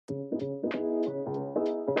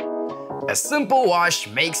A simple wash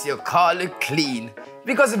makes your car look clean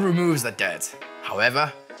because it removes the dirt. However,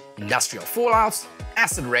 industrial fallouts,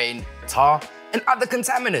 acid rain, tar, and other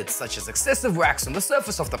contaminants such as excessive wax on the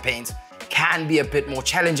surface of the paint can be a bit more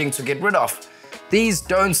challenging to get rid of. These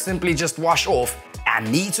don't simply just wash off and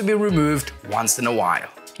need to be removed once in a while.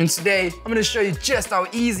 And today, I'm going to show you just how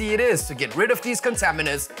easy it is to get rid of these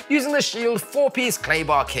contaminants using the Shield 4-piece clay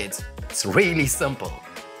bar kit. It's really simple.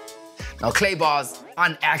 Now, clay bars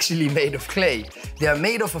aren't actually made of clay. They are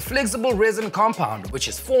made of a flexible resin compound which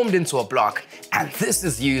is formed into a block, and this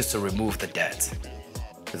is used to remove the dirt.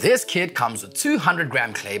 This kit comes with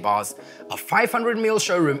 200-gram clay bars, a 500ml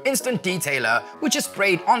showroom instant detailer which is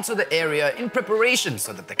sprayed onto the area in preparation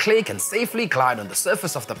so that the clay can safely glide on the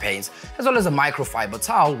surface of the paint, as well as a microfiber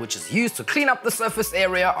towel which is used to clean up the surface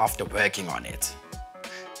area after working on it.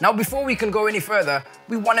 Now, before we can go any further,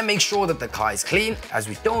 we want to make sure that the car is clean, as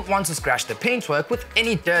we don't want to scratch the paintwork with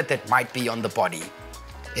any dirt that might be on the body.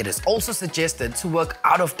 It is also suggested to work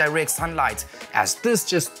out of direct sunlight, as this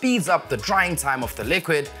just speeds up the drying time of the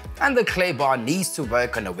liquid and the clay bar needs to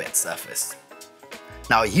work on a wet surface.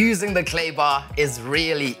 Now, using the clay bar is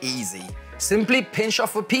really easy. Simply pinch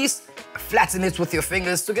off a piece, flatten it with your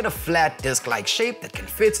fingers to get a flat disc-like shape that can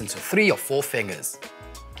fit into 3 or 4 fingers.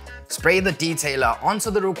 Spray the detailer onto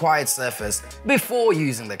the required surface before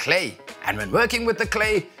using the clay, and when working with the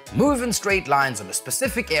clay, move in straight lines on a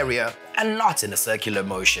specific area and not in a circular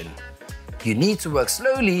motion. You need to work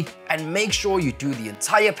slowly and make sure you do the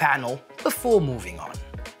entire panel before moving on.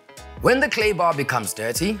 When the clay bar becomes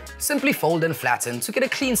dirty, simply fold and flatten to get a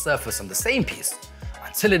clean surface on the same piece,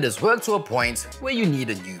 until it is worked to a point where you need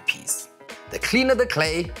a new piece. The cleaner the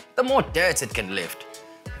clay, the more dirt it can lift.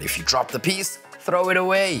 But if you drop the piece, throw it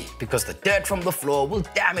away, because the dirt from the floor will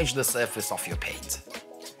damage the surface of your paint.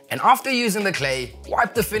 And after using the clay,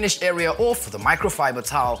 wipe the finished area off with a microfiber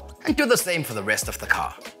towel and do the same for the rest of the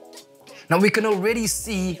car. Now, we can already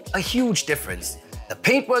see a huge difference. The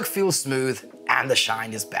paintwork feels smooth and the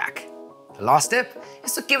shine is back. The last step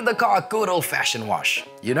is to give the car a good old-fashioned wash.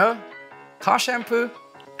 You know, car shampoo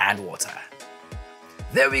and water.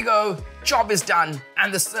 There we go, job is done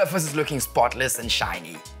and the surface is looking spotless and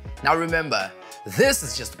shiny. Now remember, this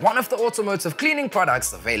is just one of the automotive cleaning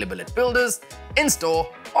products available at Builders, in-store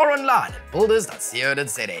or online at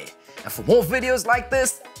builders.co.za. And for more videos like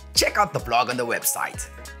this, check out the blog on the website.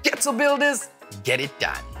 Get to Builders, get it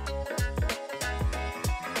done.